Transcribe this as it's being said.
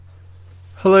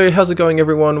Hello, how's it going,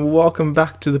 everyone? Welcome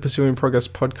back to the Pursuing Progress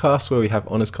podcast, where we have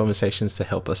honest conversations to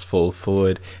help us fall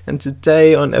forward. And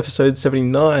today, on episode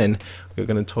 79, we're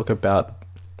going to talk about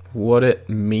what it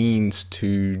means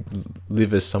to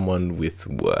live as someone with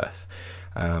worth,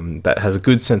 that has a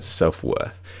good sense of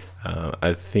self-worth.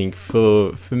 I think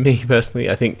for me personally,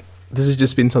 I think this has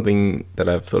just been something that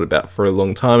I've thought about for a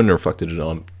long time and reflected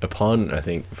upon, I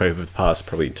think, for over the past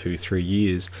probably 2-3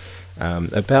 years,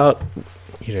 about,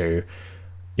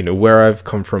 where I've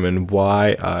come from and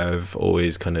why I've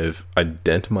always kind of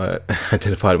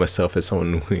identified myself as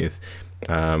someone with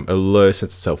a low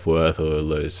sense of self-worth or a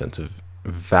low sense of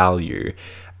value.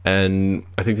 And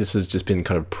I think this has just been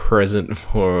kind of present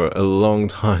for a long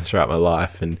time throughout my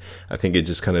life. And I think it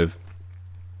just kind of,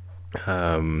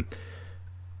 I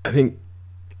think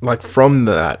like from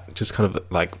that, just kind of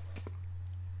like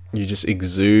you just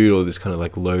exude all this kind of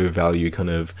like low value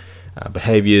kind of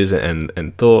behaviors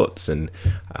and thoughts, and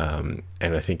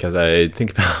I think as I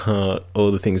think about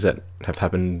all the things that have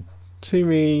happened to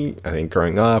me, I think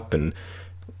growing up and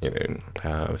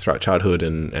throughout childhood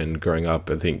and growing up,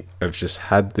 I think I've just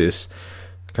had this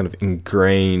kind of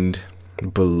ingrained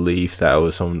belief that I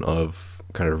was someone of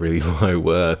kind of really low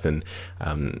worth, and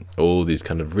all these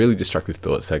kind of really destructive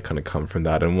thoughts that kind of come from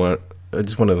that. And I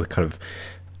just want to kind of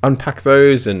unpack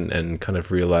those and kind of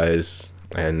realize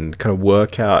and kind of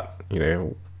work out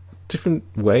different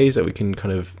ways that we can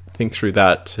kind of think through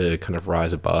that to kind of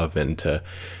rise above and to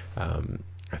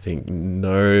I think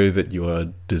know that you are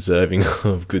deserving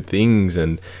of good things,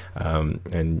 and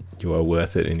you are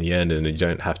worth it in the end, and you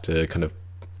don't have to kind of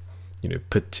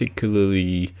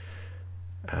particularly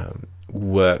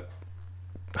work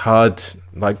hard,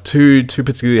 like too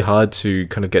particularly hard to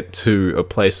kind of get to a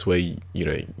place where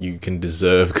you can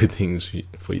deserve good things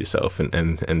for yourself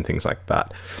and things like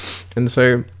that. And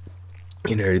so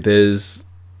there's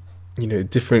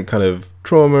different kind of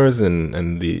traumas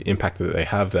and the impact that they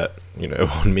have that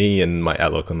on me and my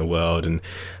outlook on the world. And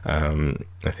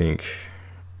I think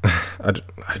I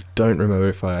don't remember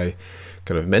if I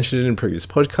kind of mentioned it in previous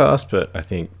podcasts, but I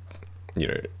think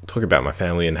talking about my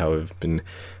family and how I've been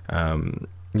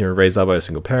raised up by a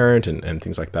single parent and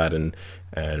things like that, and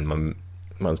my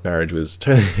mum's marriage was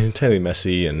totally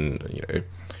messy, and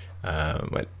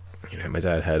my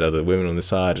dad had other women on the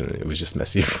side, and it was just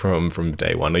messy from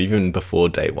day one, or even before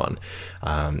day one.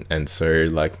 And so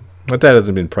like my dad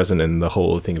hasn't been present, and the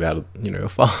whole thing about a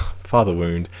father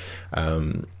wound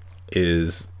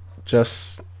is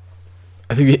just,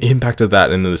 I think the impact of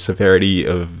that and the severity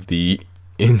of the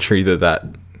injury that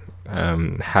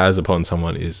has upon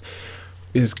someone is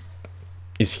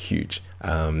huge.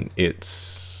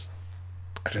 It's,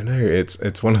 I don't know,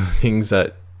 it's one of the things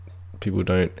that people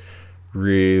don't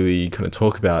really kind of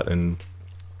talk about. And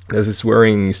there's this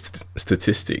worrying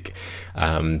statistic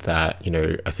that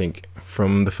I think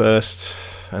from the first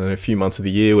few months of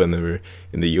the year when they were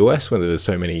in the US, when there was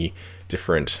so many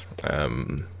different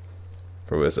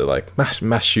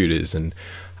mass shooters, and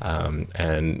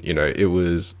it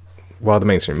was, while the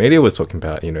mainstream media was talking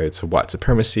about it's a white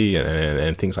supremacy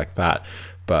and things like that,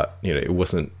 but it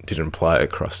didn't apply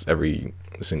across every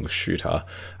single shooter.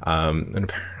 And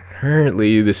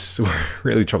apparently this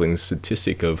really troubling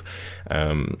statistic of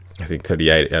I think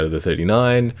 38 out of the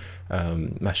 39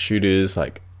 mass shooters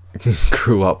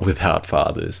grew up without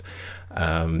fathers.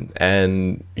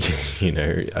 And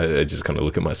I just kind of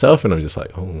look at myself and I'm just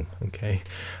like, oh, okay.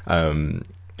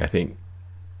 I think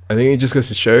it just goes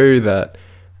to show that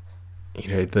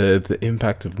the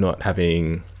impact of not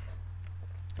having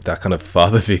that kind of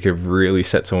father figure really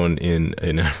sets someone in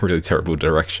a really terrible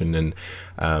direction. And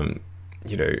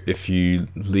if you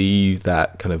leave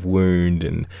that kind of wound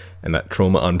and that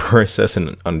trauma unprocessed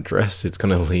and unaddressed, it's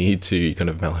going to lead to kind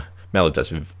of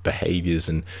maladaptive behaviors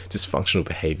and dysfunctional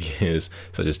behaviors,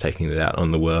 such as taking it out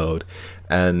on the world.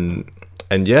 And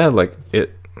yeah, like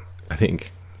it, I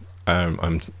think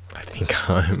I'm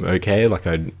okay. Like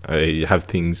I have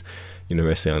things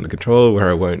mostly under control, where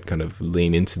I won't kind of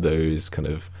lean into those kind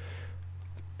of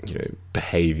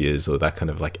behaviors or that kind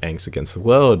of like angst against the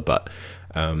world. But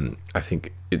I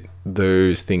think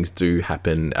those things do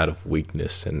happen out of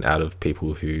weakness and out of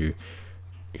people who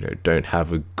don't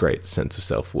have a great sense of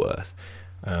self-worth,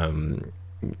 and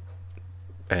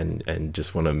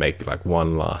just want to make like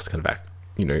one last kind of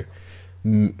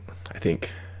I think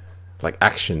like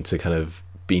action to kind of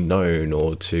be known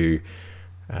or to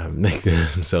make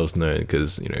themselves known,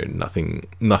 because nothing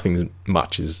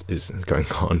much is going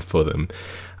on for them.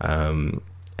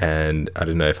 And I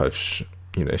don't know if I've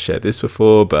shared this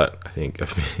before, but I think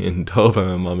I've been told by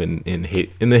my mum in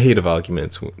the heat of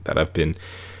arguments that I've been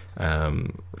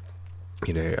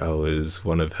I was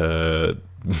one of her,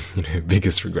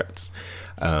 biggest regrets,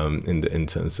 in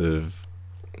terms of,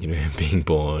 being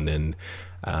born. And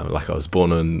like, I was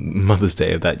born on Mother's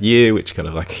Day of that year, which kind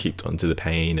of like heaped onto the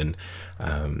pain. And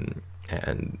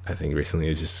I think recently I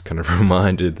was just kind of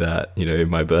reminded that,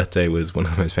 my birthday was one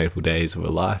of the most painful days of her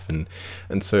life.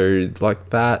 And so like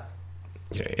that,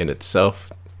 in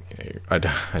itself, I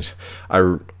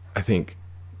think,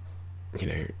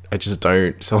 I just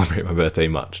don't celebrate my birthday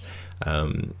much,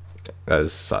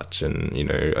 as such.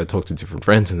 And I talk to different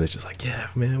friends, and they're just like, yeah,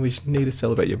 man, we need to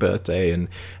celebrate your birthday. And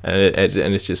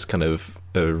it's just kind of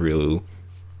a real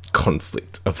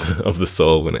conflict of the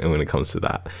soul when it comes to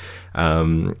that.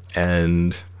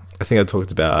 And I think I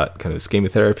talked about kind of schema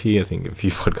therapy, I think a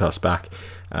few podcasts back,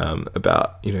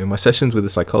 about my sessions with a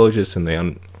psychologist, and they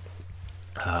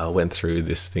went through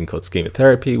this thing called schema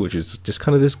therapy, which is just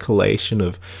kind of this collation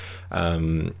of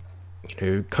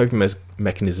coping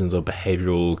mechanisms or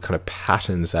behavioral kind of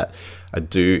patterns that I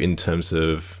do in terms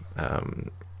of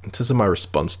my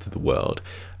response to the world.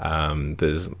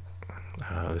 There's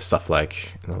stuff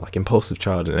like impulsive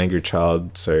child and angry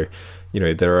child. So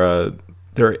there are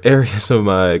areas of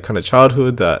my kind of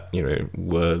childhood that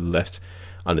were left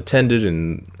unattended,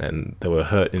 and they were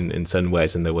hurt in certain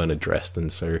ways, and they weren't addressed.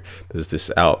 And so there's this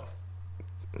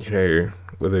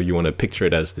whether you want to picture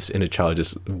it as this inner child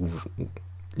just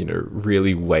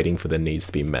really waiting for their needs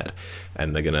to be met,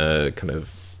 and they're gonna kind of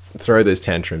throw those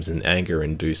tantrums in anger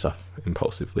and do stuff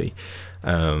impulsively.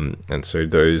 And so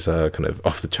those are kind of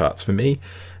off the charts for me.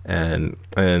 And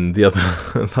the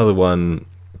other one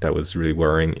that was really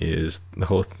worrying is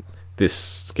this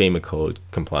schema called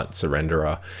compliant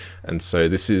surrenderer. And so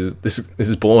this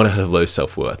is born out of low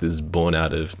self-worth. This is born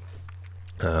out of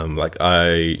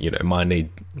my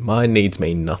needs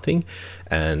mean nothing,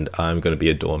 and I'm going to be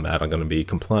a doormat. I'm going to be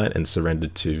compliant and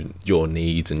surrendered to your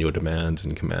needs and your demands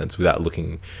and commands without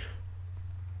looking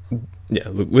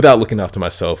after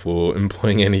myself or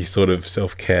employing any sort of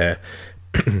self-care.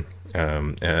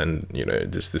 And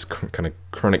just this kind of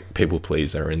chronic people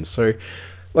pleaser. And so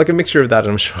like a mixture of that,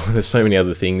 and I'm sure there's so many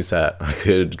other things that I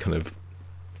could kind of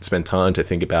spend time to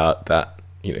think about that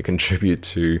contribute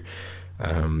to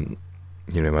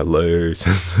my low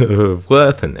sense of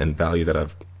worth and value that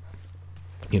I've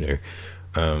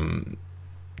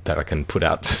that I can put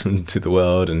out to the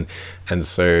world. And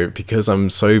so because I'm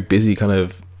so busy kind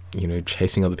of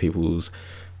chasing other people's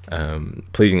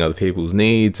pleasing other people's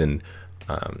needs, and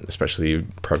especially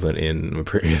prevalent in my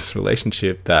previous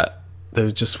relationship, that there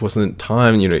just wasn't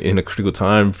time, in a critical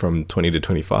time from 20 to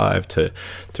 25 to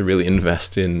really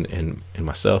invest in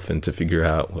myself and to figure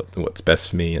out what's best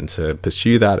for me and to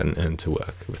pursue that and to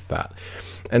work with that.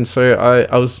 And so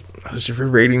I was just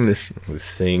reading this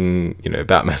thing,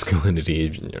 about masculinity,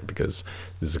 because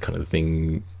this is a kind of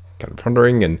thing kind of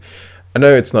pondering. And I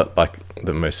know it's not like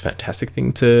the most fantastic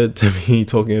thing to be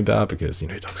talking about, because,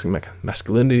 toxic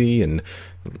masculinity and,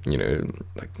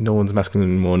 like no one's masculine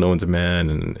anymore, no one's a man,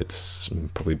 and it's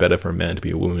probably better for a man to be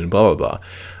a woman, blah, blah,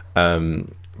 blah.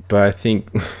 But I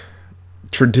think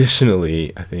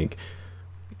traditionally,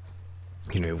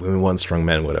 women want strong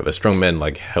men, whatever. Strong men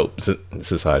like help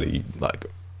society like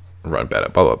run better,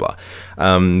 blah, blah,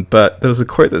 blah. But there was a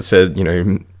quote that said,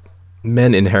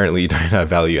 men inherently don't have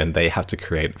value and they have to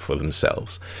create it for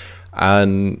themselves.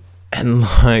 And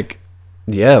like,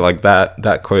 yeah, like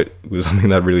that quote was something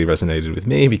that really resonated with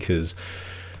me, because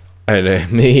I don't know,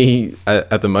 me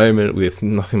at the moment with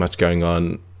nothing much going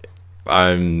on,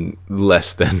 I'm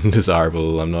less than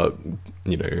desirable. I'm not,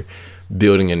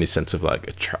 building any sense of like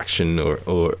attraction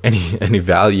or any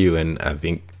value. And I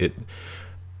think it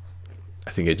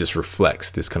just reflects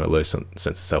this kind of low sense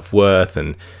of self-worth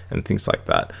and things like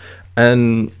that.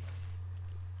 And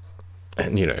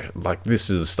like this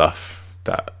is the stuff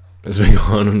that has been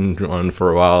going on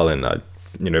for a while, and I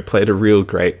played a real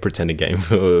great pretender game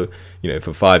for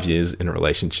 5 years in a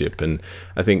relationship. And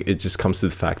I think it just comes to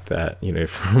the fact that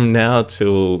from now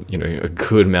till a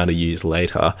good amount of years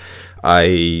later,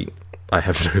 I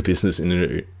have no business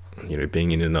in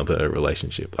being in another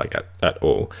relationship like at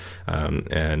all.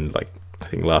 And like I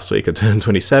think last week I turned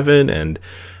 27, and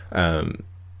I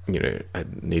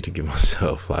need to give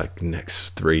myself like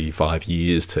next 3-5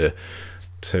 years to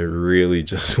really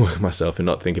just work myself and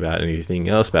not think about anything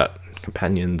else, about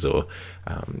companions or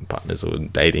partners or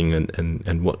dating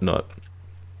and whatnot,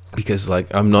 because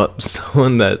like I'm not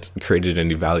someone that's created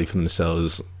any value for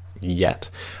themselves yet.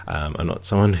 I'm not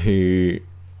someone who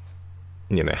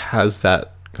has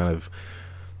that kind of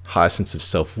high sense of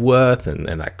self-worth and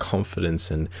that confidence.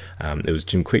 And it was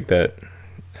Jim Quick that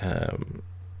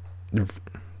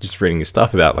just reading his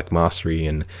stuff about like mastery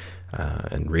and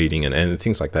and reading and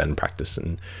things like that, and practice.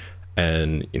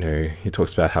 And he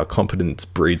talks about how competence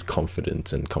breeds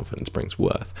confidence, and confidence brings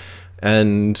worth.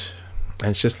 And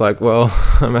it's just like, well,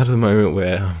 I'm at the moment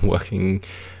where I'm working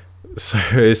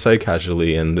so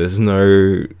casually, and there's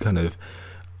no kind of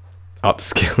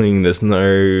upskilling, there's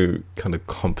no kind of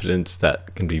competence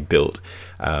that can be built,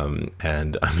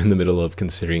 and I'm in the middle of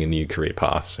considering a new career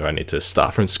path, so I need to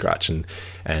start from scratch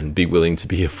and be willing to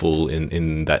be a fool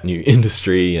in that new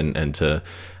industry, and to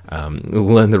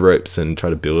learn the ropes and try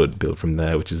to build from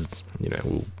there, which is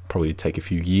will probably take a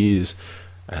few years.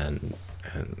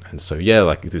 And so yeah,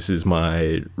 like, this is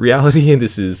my reality, and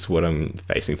this is what I'm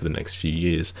facing for the next few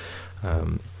years.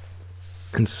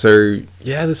 And so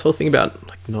yeah, this whole thing about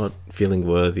like not feeling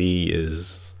worthy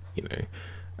is,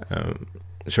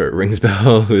 sure, it rings a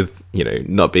bell with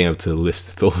not being able to lift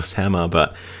Thor's hammer,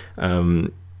 but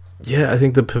yeah, I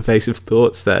think the pervasive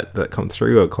thoughts that come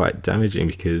through are quite damaging,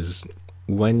 because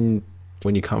when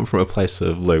you come from a place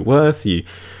of low worth, you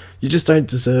just don't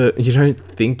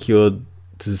think you're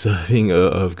deserving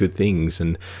of good things.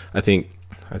 And I think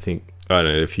I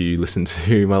don't know if you listened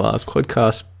to my last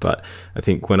podcast, but I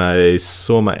think when I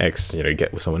saw my ex,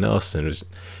 get with someone else, and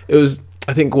it was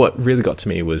I think what really got to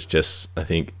me was just, I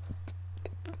think,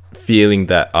 feeling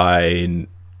that I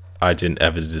didn't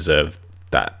ever deserve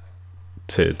that,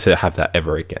 to have that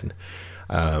ever again.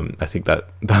 I think that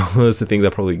was the thing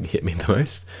that probably hit me the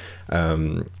most,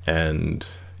 and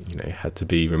had to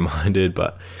be reminded.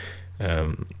 But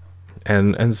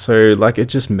and so, like, it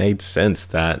just made sense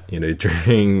that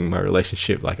during my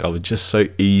relationship, like, I would just so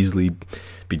easily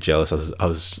be jealous. I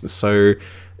was so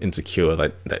insecure,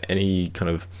 like, that any kind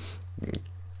of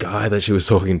guy that she was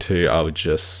talking to, I would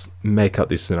just make up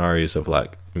these scenarios of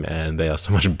like, man, they are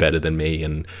so much better than me,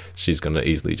 and she's gonna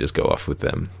easily just go off with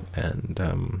them.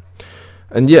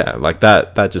 And yeah, like,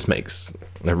 that just makes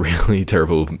a really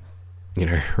terrible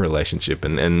relationship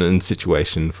and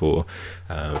situation for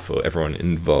everyone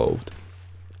involved.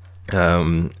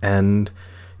 And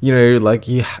like,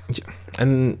 yeah,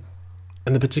 and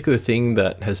the particular thing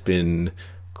that has been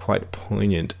quite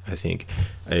poignant, I think,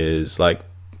 is like,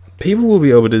 people will be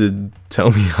able to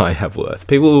tell me I have worth.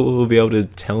 People will be able to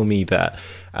tell me that,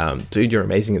 dude, you're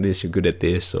amazing at this, you're good at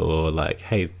this, or like,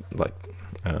 hey, like,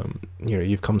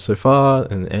 you've come so far,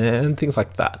 and things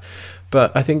like that.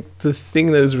 But I think the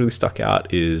thing that has really stuck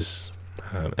out is,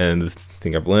 and the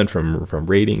thing I've learned from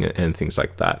reading and things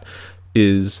like that,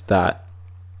 is that,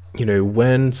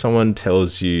 when someone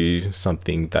tells you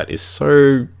something that is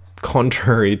so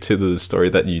contrary to the story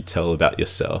that you tell about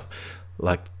yourself,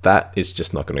 like, that is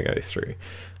just not going to go through.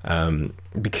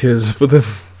 Because for the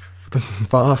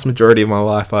vast majority of my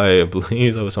life, I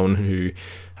believe I was someone who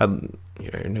had,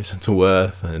 no sense of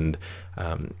worth, and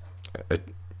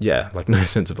like, no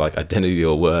sense of like identity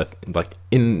or worth, like,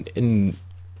 in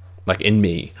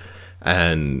me.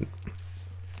 And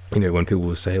when people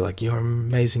will say like, you're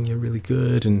amazing, you're really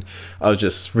good, and I would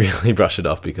just really brush it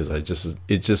off, because it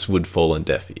just would fall on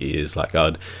deaf ears. Like,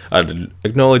 I'd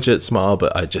acknowledge it, smile,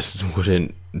 but I just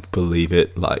wouldn't believe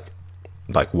it like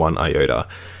one iota.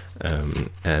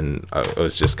 And I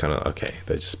was just kind of, okay,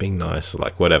 they're just being nice,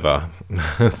 like, whatever.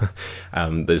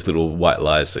 Those little white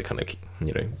lies that kind of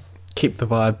keep the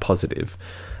vibe positive.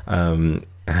 And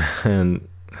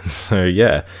so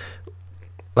yeah,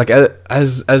 like,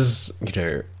 as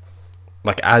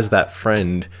like, as that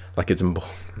friend, like, it's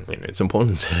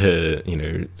important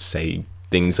to say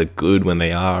things are good when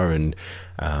they are, and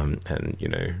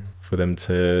for them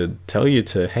to tell you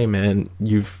to, hey man,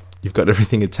 you've got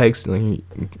everything it takes, like,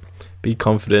 be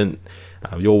confident,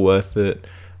 you're worth it.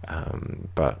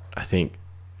 But I think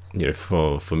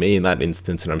for me in that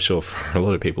instance, and I'm sure for a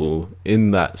lot of people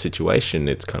in that situation,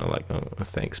 it's kind of like, oh,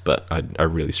 thanks, but I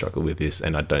really struggle with this,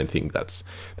 and I don't think that's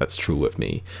true of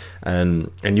me. And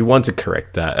you want to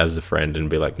correct that as a friend and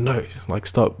be like, no, like,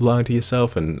 stop lying to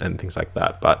yourself and things like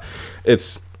that. But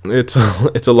it's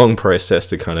a long process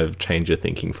to kind of change your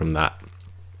thinking from that.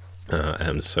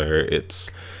 And so it's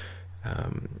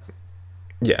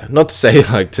yeah, not to say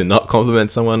like to not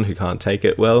compliment someone who can't take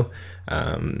it well,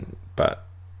 but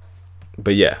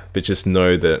yeah, but just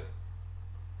know that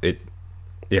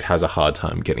it has a hard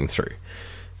time getting through,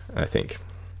 I think.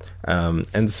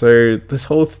 And so this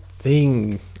whole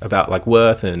thing about like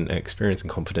worth and experience and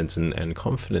confidence and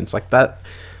confidence, like, that,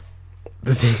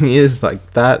 the thing is,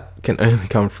 like, that can only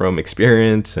come from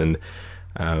experience and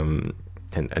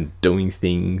doing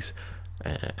things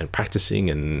and practicing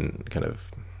and kind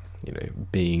of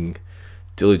being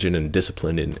diligent and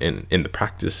disciplined in the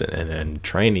practice and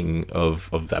training of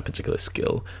that particular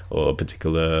skill or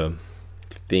particular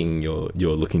thing you're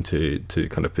looking to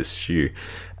kind of pursue,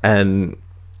 and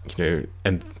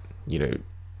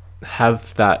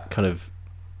have that kind of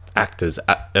act as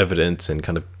evidence, and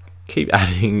kind of keep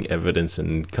adding evidence,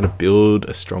 and kind of build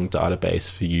a strong database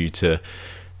for you to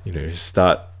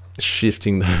start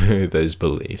shifting those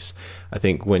beliefs. I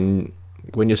think when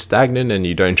you're stagnant and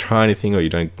you don't try anything, or you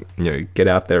don't get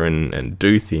out there and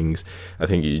do things, I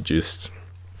think you just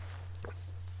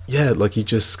you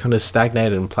just kind of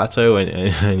stagnate and plateau,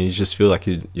 and you just feel like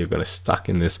you're kind of stuck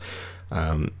in this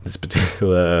this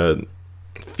particular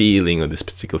feeling, or this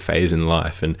particular phase in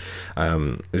life. And I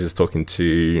was just talking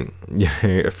to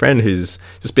a friend who's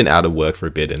just been out of work for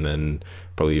a bit, and then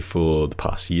probably for the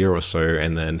past year or so,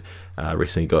 and then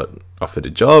recently got offered a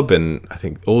job, and I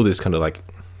think all this kind of like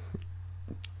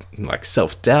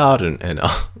self-doubt and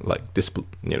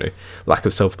lack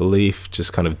of self-belief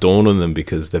just kind of dawn on them,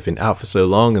 because they've been out for so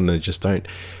long, and they just don't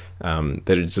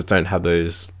have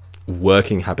those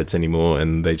working habits anymore,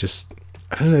 and they just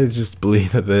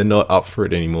believe that they're not up for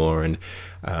it anymore. And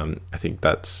I think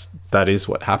that is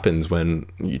what happens when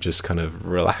you just kind of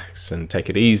relax and take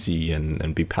it easy,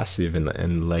 and be passive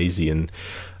and lazy, and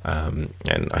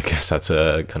I guess that's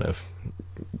a kind of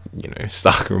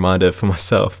stark reminder for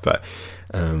myself. But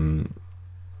you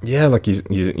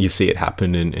see it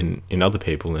happen in other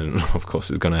people, and of course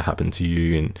it's going to happen to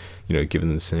you, and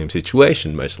given the same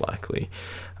situation, most likely.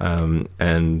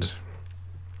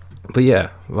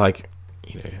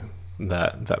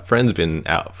 That friend's been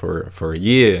out for a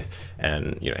year,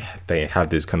 and they have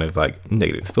this kind of like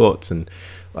negative thoughts, and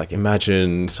like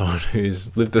imagine someone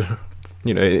who's lived in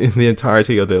the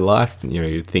entirety of their life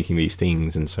thinking these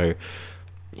things. And so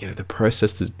the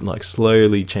process to like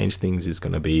slowly change things is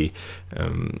going to be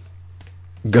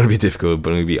difficult, but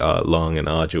going to be long and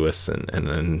arduous,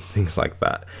 and things like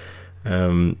that.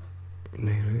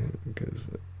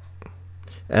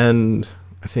 And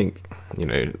I think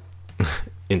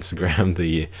Instagram,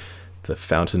 the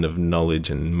fountain of knowledge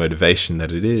and motivation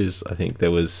that it is, I think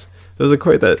there was a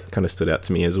quote that kind of stood out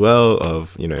to me as well,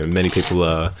 of many people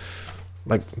are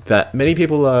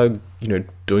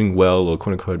doing well, or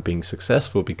quote unquote being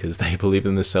successful, because they believe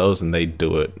in themselves and they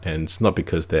do it, and it's not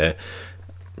because they're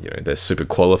super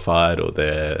qualified or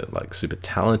they're like super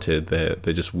talented.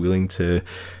 They're just willing to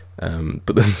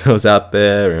put themselves out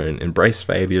there and embrace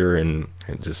failure, and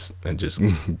just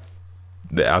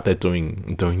they're out there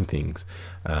doing things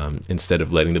instead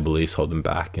of letting the beliefs hold them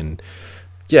back. And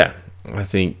I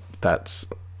think that's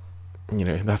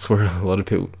where a lot of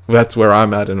people, that's where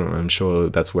I'm at, and I'm sure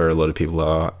that's where a lot of people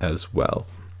are as well.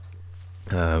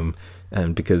 And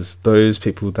because those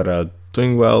people that are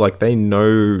doing well, like, they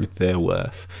know their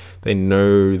worth, they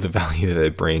know the value that they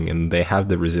bring, and they have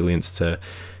the resilience to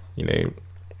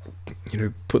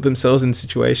put themselves in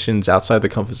situations outside the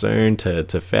comfort zone to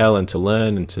fail and to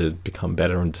learn and to become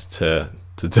better and to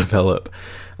develop.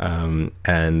 And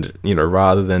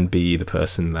rather than be the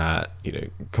person that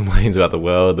complains about the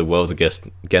world's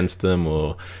against them,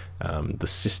 or the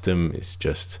system is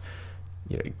just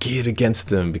geared against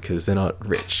them because they're not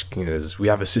rich. We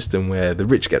have a system where the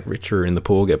rich get richer and the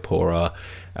poor get poorer,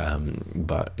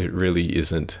 but it really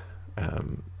isn't.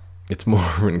 It's more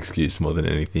of an excuse more than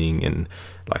anything, and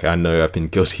I know I've been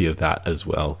guilty of that as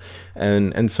well.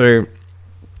 And so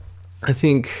I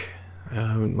think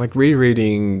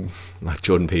rereading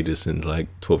Jordan Peterson's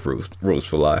 12 rules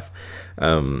for life,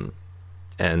 and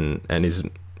his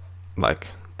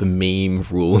the meme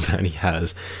rule that he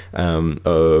has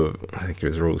of, I think it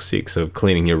was rule 6 of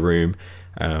cleaning your room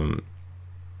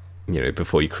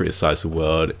before you criticize the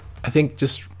world, I think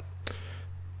just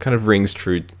kind of rings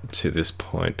true to this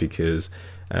point, because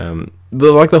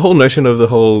the whole notion of the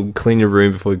whole clean your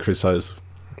room before you criticize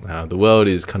the world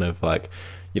is kind of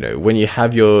when you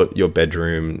have your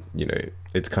bedroom,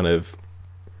 it's kind of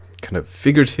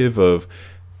figurative of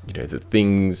the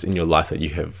things in your life that you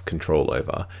have control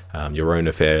over, your own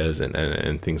affairs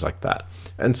and things like that.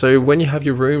 And so when you have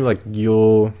your room,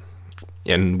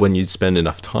 and when you spend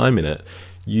enough time in it,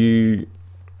 you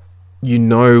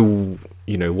know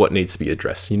what needs to be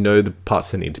addressed, the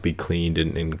parts that need to be cleaned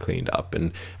and cleaned up,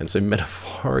 and so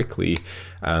metaphorically,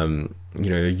 the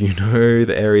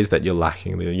areas that you're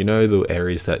lacking, the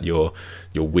areas that you're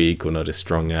weak or not as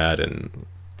strong at, and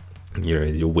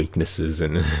your weaknesses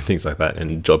and things like that.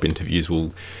 And job interviews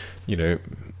will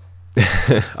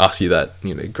ask you that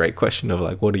great question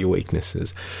of what are your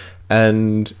weaknesses,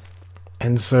 and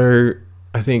so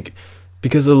I think,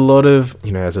 because a lot of,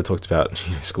 as I talked about,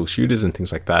 school shooters and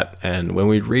things like that, and when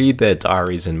we read their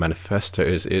diaries and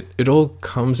manifestos, it all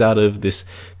comes out of this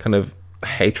kind of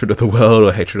hatred of the world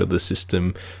or hatred of the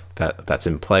system that's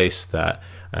in place, that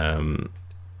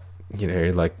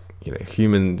like,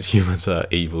 humans are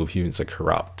evil, humans are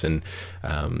corrupt, and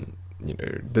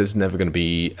there's never going to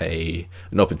be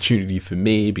an opportunity for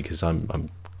me because I'm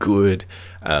good,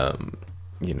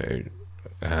 you know,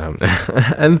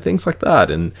 and things like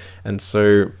that, and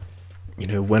so,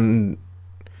 when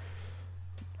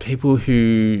people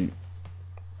who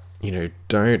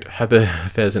don't have their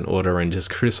affairs in order and just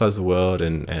criticize the world,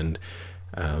 and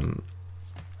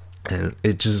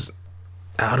it just,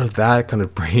 out of that, kind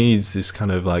of breeds this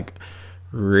kind of like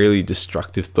really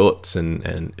destructive thoughts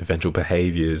and eventual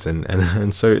behaviors,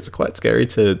 and so it's quite scary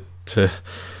to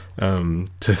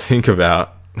think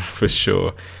about, for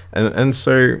sure. And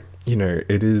so,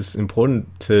 it is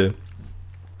important to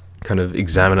kind of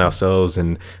examine ourselves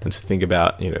and to think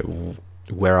about,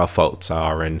 where our faults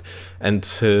are, and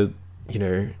to,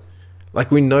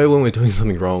 like, we know when we're doing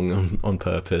something wrong on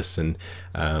purpose, and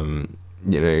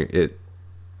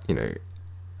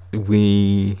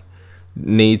we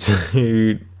need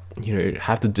to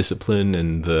have the discipline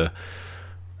and the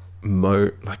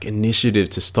initiative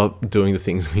to stop doing the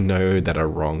things we know that are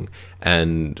wrong.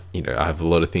 And I have a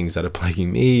lot of things that are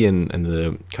plaguing me, and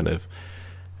the kind of,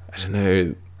 I don't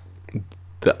know,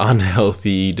 the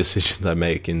unhealthy decisions I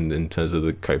make in terms of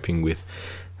the coping with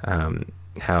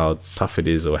how tough it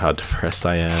is or how depressed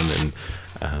I am.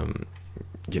 And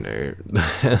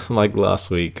like last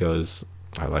week I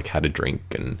had a drink,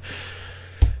 and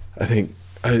I think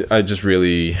I just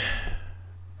really,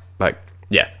 I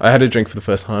had a drink for the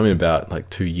first time in about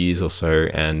 2 years or so,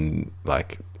 and I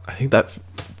think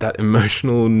that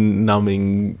emotional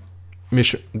numbing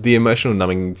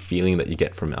feeling that you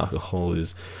get from alcohol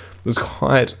was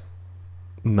quite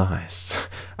nice,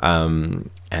 and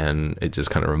it just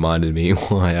kind of reminded me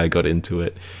why I got into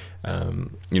it,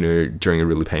 during a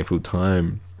really painful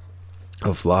time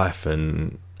of life.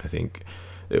 And I think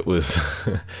it was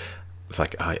it's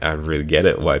like, I really get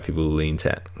it why people lean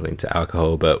to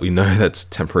alcohol, but we know that's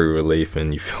temporary relief,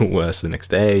 and you feel worse the next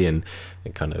day, and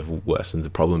it kind of worsens the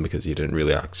problem because you didn't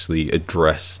really actually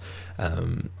address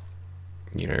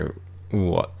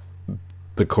what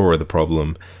the core of the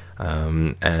problem.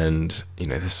 And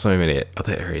there's so many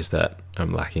other areas that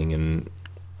I'm lacking, and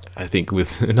I think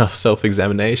with enough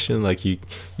self-examination,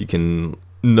 you can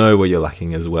know where you're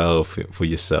lacking as well for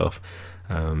yourself.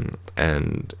 And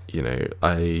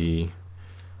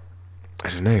I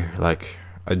don't know,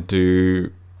 I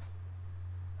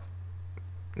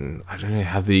don't know,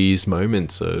 have these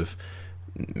moments of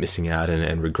missing out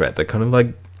and regret that kind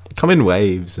of come in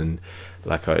waves, and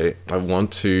I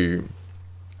want to,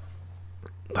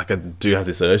 I do have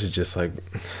this urge to just I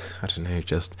don't know,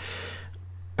 just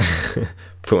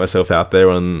put myself out there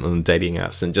on dating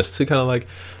apps, and just to kind of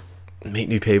meet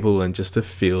new people, and just to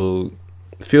feel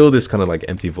this kind of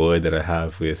empty void that I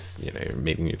have with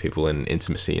meeting new people and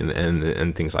intimacy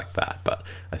and things like that. But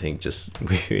I think just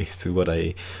with what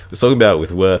I was talking about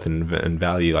with worth and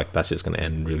value, that's just going to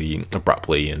end really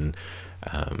abruptly, and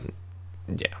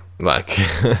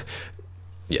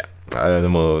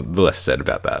the less said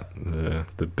about that,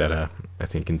 the better, I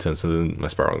think, in terms of my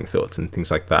spiraling thoughts and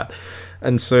things like that.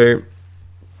 And so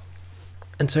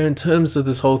in terms of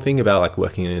this whole thing about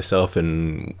working on yourself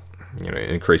and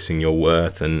increasing your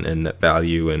worth and net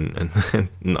value and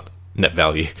not net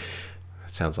value,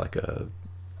 it sounds like a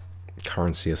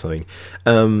currency or something,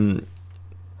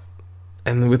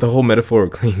 and with the whole metaphor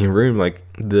of cleaning your room,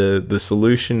 the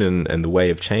solution and the way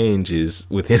of change is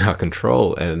within our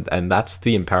control, and that's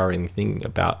the empowering thing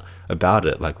about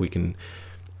it. We can,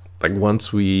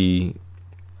 once we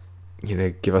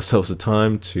give ourselves the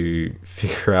time to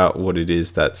figure out what it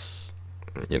is that's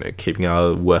keeping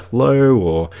our worth low,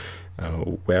 or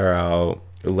where our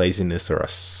laziness or our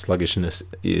sluggishness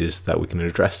is, that we can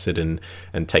address it and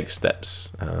take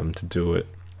steps to do it,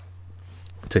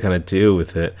 to kind of deal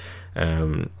with it.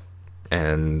 And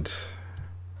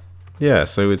yeah,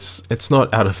 so it's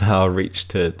not out of our reach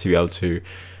to be able to,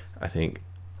 I think,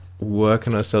 work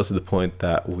on ourselves to the point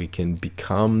that we can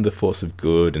become the force of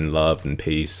good and love and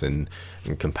peace and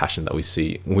compassion that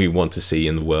we want to see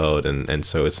in the world. And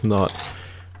so it's not,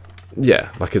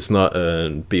 it's not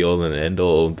a be all and end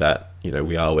all that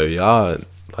we are where we are.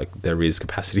 There is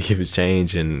capacity for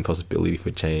change and possibility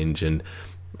for change, and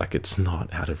it's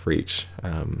not out of reach.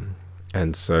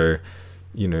 And so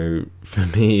for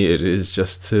me, it is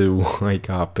just to wake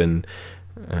up and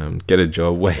get a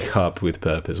job, wake up with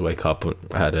purpose, wake up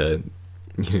at a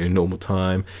normal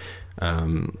time,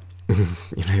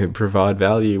 provide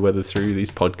value, whether through these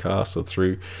podcasts or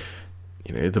through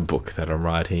the book that I'm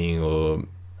writing, or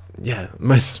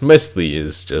mostly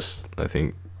is just, I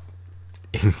think,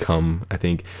 income. I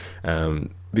think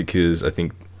because I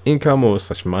think income or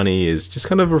such money is just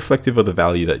kind of reflective of the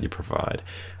value that you provide.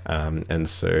 And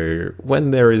so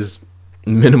when there is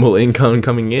minimal income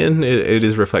coming in, it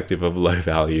is reflective of low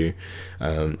value.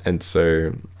 And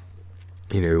so,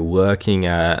 working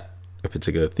at a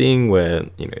particular thing where,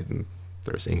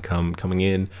 there's income coming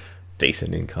in,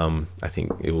 decent income, I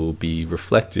think it will be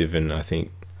reflective. And I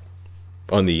think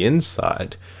on the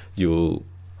inside, you'll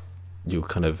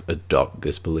kind of adopt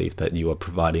this belief that you are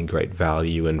providing great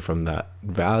value, and from that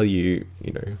value,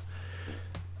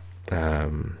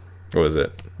 what was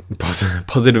it?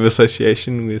 Positive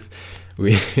association with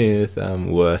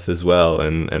worth as well,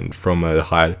 and from a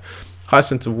high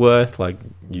sense of worth, like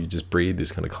you just breathe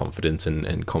this kind of confidence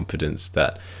and confidence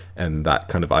that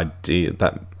kind of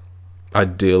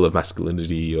ideal of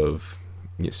masculinity, of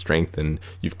strength, and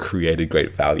you've created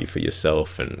great value for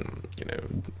yourself. And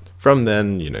from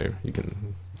then, you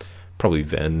can probably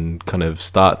then kind of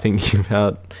start thinking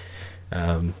about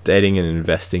dating and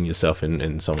investing yourself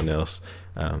in someone else.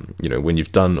 When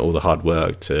you've done all the hard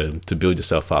work to build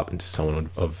yourself up into someone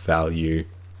of value,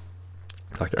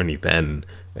 like only then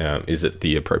is it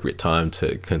the appropriate time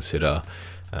to consider,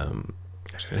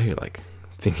 like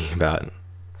thinking about,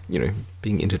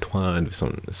 being intertwined with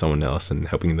someone else and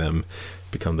helping them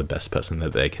become the best person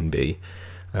that they can be.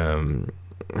 And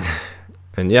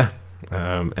the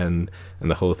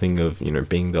whole thing of,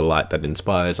 being the light that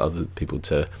inspires other people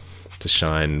to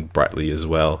shine brightly as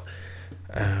well.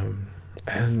 I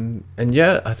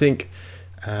think,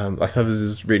 like I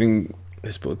was reading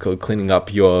this book called Cleaning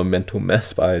Up Your Mental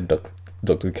Mess by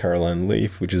Dr. Caroline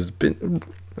Leaf, which has been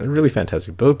a really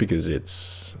fantastic book because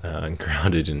it's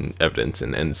grounded in evidence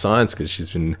and science, because she's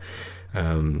been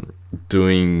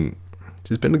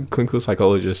she's been a clinical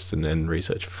psychologist and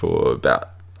researcher for about,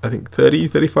 I think,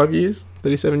 35 years,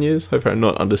 37 years. Hopefully I'm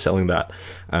not underselling that.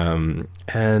 And,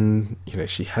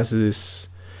 she has this,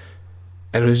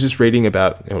 and I was just reading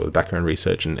about the background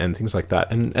research and things like that.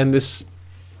 And this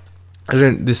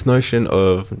notion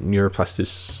of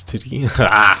neuroplasticity,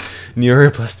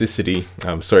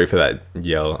 sorry for that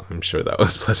yell. I'm sure that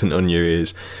was pleasant on your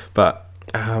ears. But,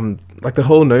 like the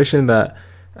whole notion that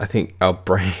I think our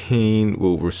brain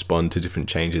will respond to different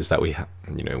changes that we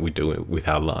do with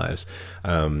our lives.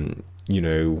 When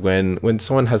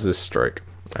someone has a stroke,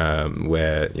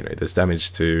 where there's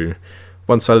damage to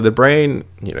one side of the brain,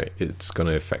 it's going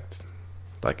to affect,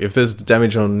 like if there's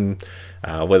damage on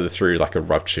whether through like a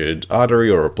ruptured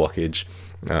artery or a blockage,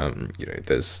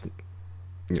 there's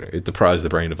it deprives the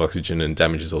brain of oxygen and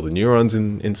damages all the neurons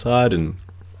inside, and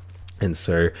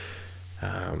so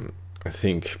I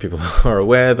think people are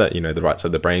aware that the right side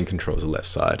of the brain controls the left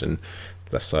side, and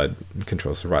the left side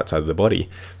controls the right side of the body.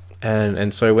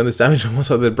 And so when there's damage on one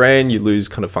side of the brain, you lose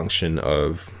kind of function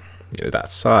of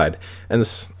that side, and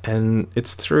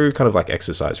it's through kind of like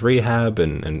exercise rehab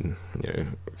and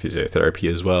physiotherapy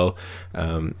as well,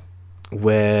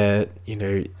 where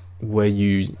you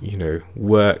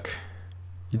work,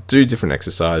 you do different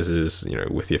exercises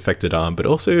with the affected arm, but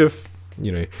also if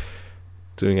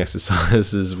doing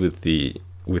exercises with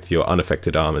your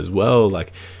unaffected arm as well,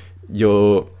 like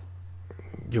your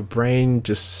brain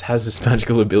just has this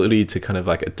magical ability to kind of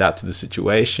like adapt to the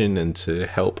situation and to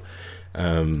help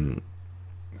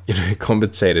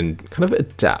compensate and kind of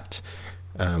adapt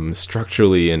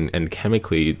structurally and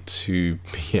chemically to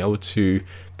be able to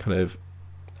kind of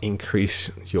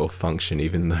increase your function,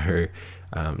 even though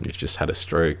you've just had a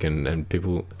stroke. And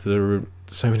people, there are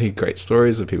so many great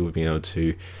stories of people being able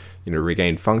to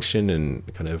regain function and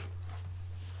kind of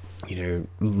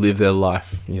live their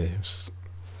life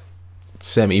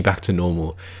semi back to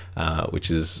normal, which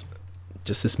is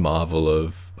just this marvel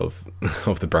of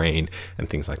the brain and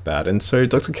things like that. And so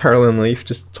Dr. Caroline Leaf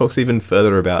just talks even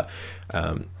further about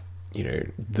the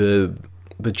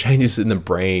changes in the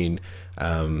brain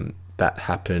that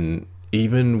happen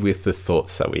even with the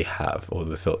thoughts that we have, or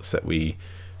the thoughts that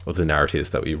or the narratives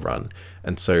that we run.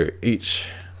 And so each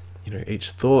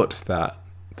thought that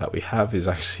we have is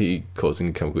actually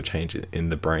causing chemical change in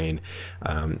the brain.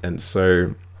 And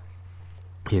so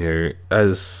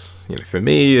as for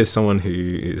me, as someone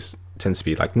who tends to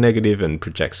be like negative and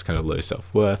projects kind of low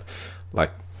self-worth,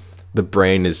 like the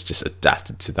brain is just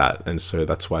adapted to that. And so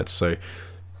that's why it's so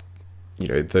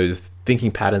those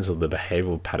thinking patterns or the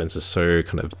behavioral patterns are so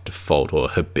kind of default or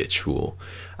habitual.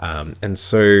 And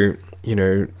so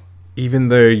even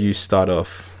though you start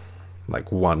off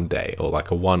like one day or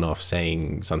like a one-off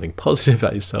saying something positive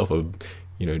about yourself, or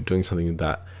doing something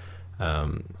that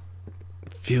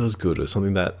feels good, or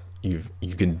something that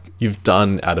you've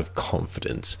done out of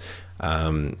confidence,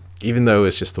 Even though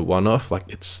it's just a one-off, like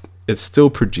it's still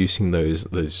producing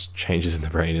those changes in the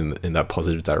brain in that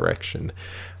positive direction.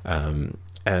 And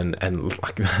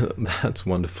like that's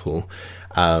wonderful.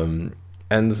 And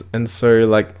so,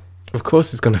 like, of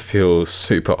course it's going to feel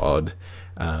super odd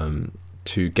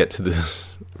to get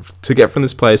from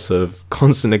this place of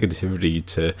constant negativity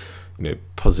to,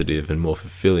 positive and more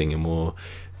fulfilling and more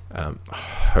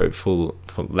hopeful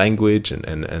for language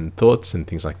and thoughts and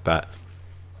things like that.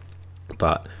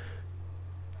 But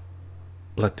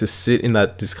like to sit in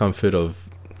that discomfort of,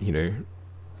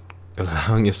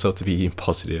 allowing yourself to be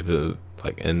positive,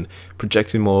 and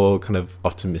projecting more kind of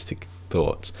optimistic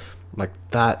thoughts, like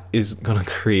that is going to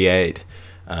create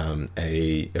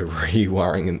a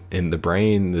rewiring in the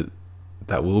brain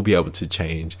that will be able to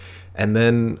change. And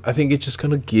then I think it just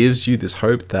kind of gives you this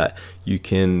hope that you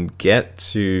can get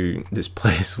to this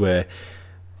place where,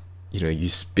 you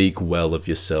speak well of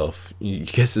yourself. You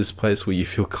get to this place where you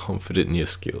feel confident in your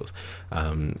skills,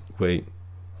 where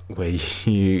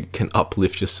you can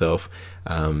uplift yourself,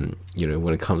 when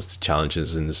it comes to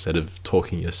challenges, instead of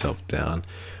talking yourself down.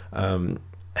 And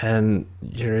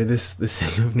this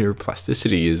thing of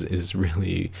neuroplasticity is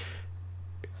really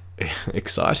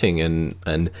exciting,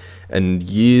 and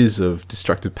years of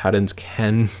destructive patterns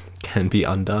can be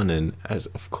undone, and as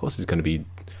of course it's going to be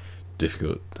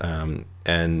difficult.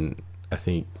 And I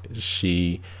think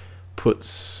she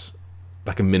puts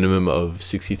like a minimum of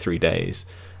 63 days,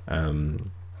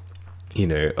 of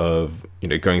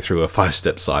going through a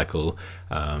 5-step cycle.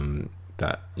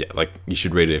 Like you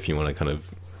should read it if you want to kind of,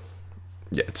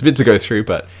 it's a bit to go through,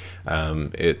 but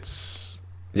it's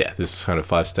this kind of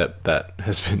 5-step that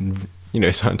has been,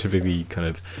 scientifically kind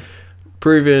of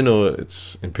proven, or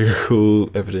it's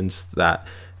empirical evidence that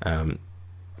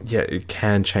it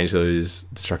can change those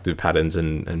destructive patterns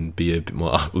and be a bit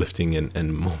more uplifting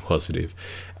and more positive,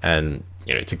 and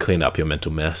to clean up your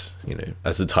mental mess,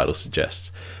 as the title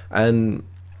suggests. And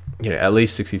at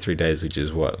least 63 days, which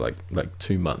is what, like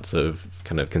 2 months of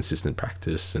kind of consistent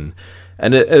practice, and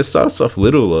it starts off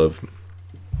little of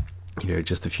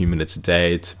just a few minutes a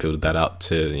day to build that up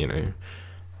to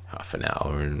half an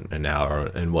hour and an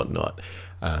hour and whatnot,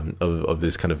 of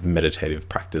this kind of meditative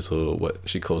practice, or what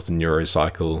she calls the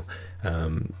neurocycle,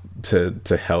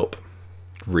 to help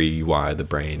rewire the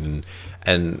brain,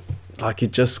 and like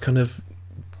it just kind of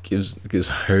gives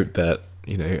hope that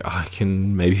I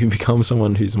can maybe become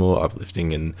someone who's more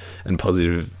uplifting and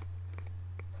positive,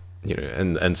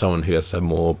 and someone who has a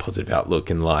more positive outlook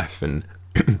in life, and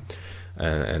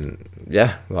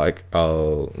like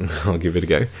I'll give it a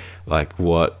go. Like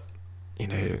what,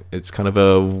 it's kind of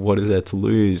a, what is there to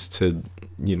lose to,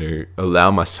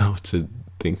 allow myself to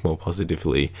think more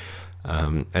positively,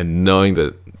 and knowing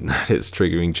that it's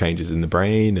triggering changes in the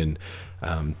brain, and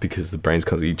because the brain's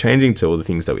constantly changing to all the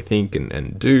things that we think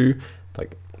and do.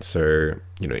 Like, so,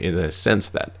 in a sense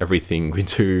that everything we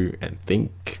do and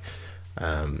think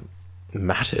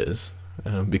matters,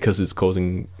 because it's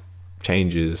causing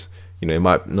changes. It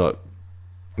might not,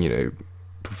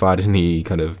 provide any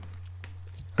kind of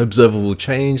observable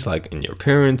change, like in your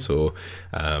appearance or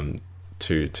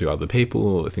to other people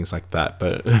or things like that,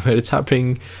 but it's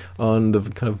happening on the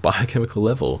kind of biochemical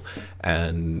level,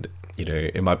 and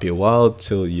it might be a while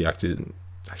till you actually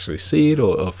see it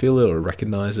or feel it or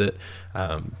recognize it,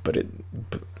 but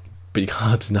you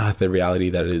can't deny the reality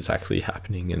that it is actually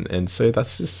happening, and so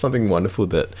that's just something wonderful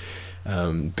that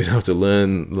been able to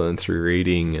learn through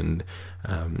reading, and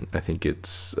I think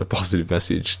it's a positive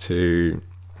message to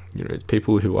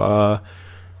people who are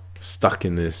stuck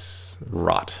in this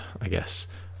rut, I guess,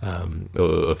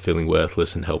 or feeling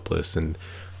worthless and helpless, and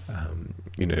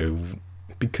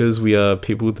because we are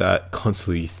people that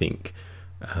constantly think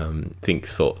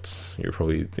thoughts. You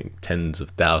probably think tens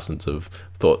of thousands of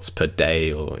thoughts per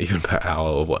day or even per hour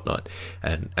or whatnot,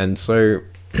 and so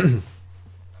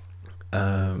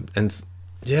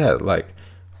like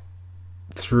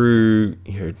through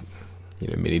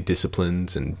many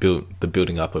disciplines and the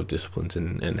building up of disciplines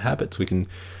and habits, you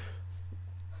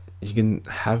can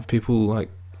have people like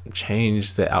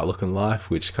change their outlook on life,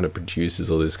 which kind of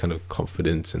produces all this kind of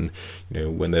confidence, and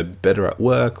when they're better at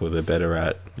work, or they're better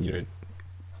at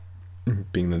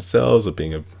being themselves, or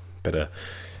being a better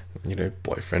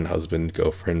boyfriend, husband,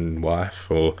 girlfriend, wife,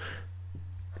 or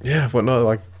whatnot,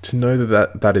 like to know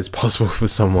that is possible for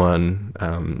someone,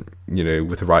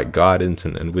 with the right guidance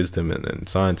and wisdom and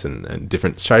science and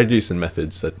different strategies and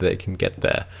methods that they can get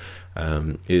there,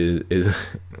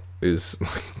 is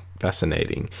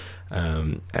fascinating.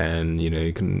 And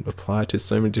you can apply it to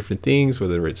so many different things,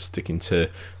 whether it's sticking to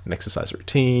an exercise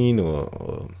routine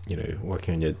or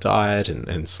working on your diet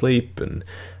and sleep and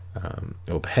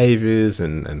or behaviors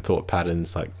and thought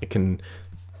patterns. Like it can,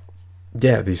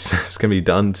 these steps can be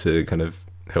done to kind of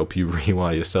help you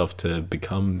rewire yourself to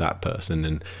become that person.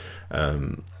 And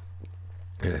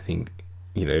I think,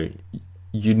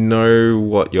 you know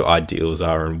what your ideals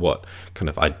are and what kind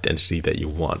of identity that you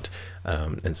want.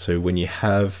 And so when you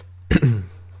have,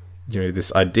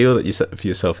 this ideal that you set for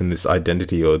yourself and this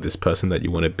identity or this person that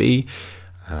you want to be,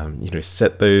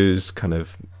 set those kind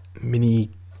of mini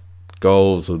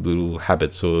goals or little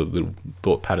habits or little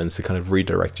thought patterns to kind of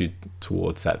redirect you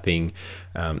towards that thing.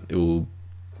 It will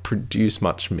produce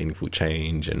much meaningful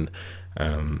change and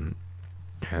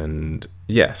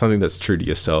something that's true to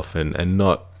yourself and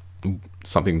not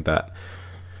something that,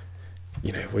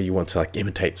 where you want to like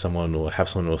imitate someone or have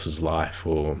someone else's life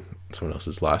or someone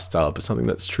else's lifestyle, but something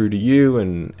that's true to you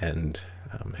and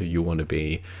who you want to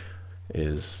be.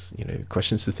 Is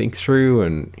questions to think through,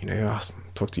 and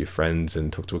talk to your friends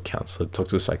and talk to a counselor, talk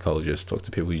to a psychologist, talk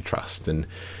to people you trust, and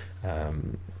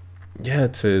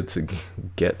to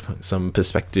get some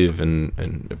perspective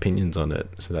and opinions on it,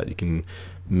 so that you can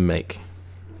make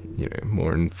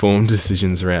more informed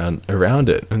decisions around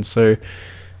it. And so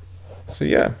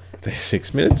the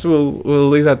 6 minutes, we'll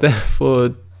leave that there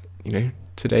for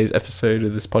today's episode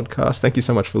of this podcast. Thank you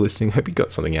so much for listening. Hope you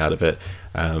got something out of it.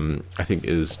 I think it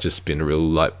has just been a real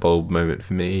light bulb moment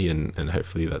for me, and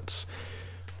hopefully that's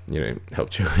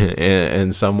helped you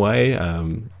in some way.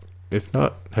 If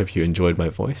not, hope you enjoyed my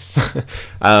voice.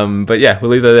 But yeah,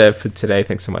 we'll leave that there for today.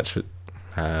 Thanks so much for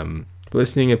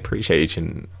listening. Appreciate each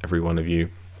and every one of you,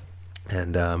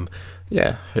 and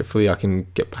hopefully I can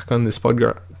get back on this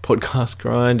podcast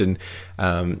grind, and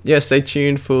stay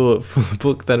tuned for the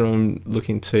book that I'm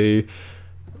looking to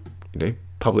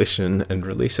publish and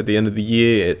release at the end of the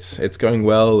year. It's going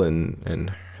well,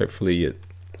 and hopefully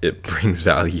it brings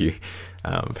value,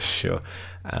 for sure.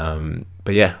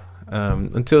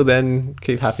 Until then,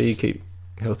 keep happy, keep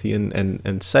healthy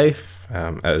and safe,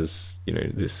 as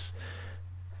this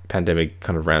pandemic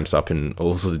kind of ramps up in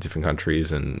all sorts of different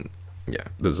countries, and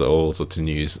there's all sorts of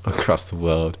news across the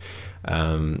world.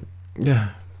 Love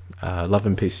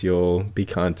and peace, you all. Be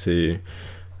kind to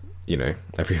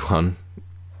everyone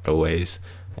always,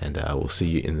 and we'll see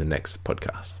you in the next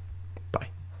podcast.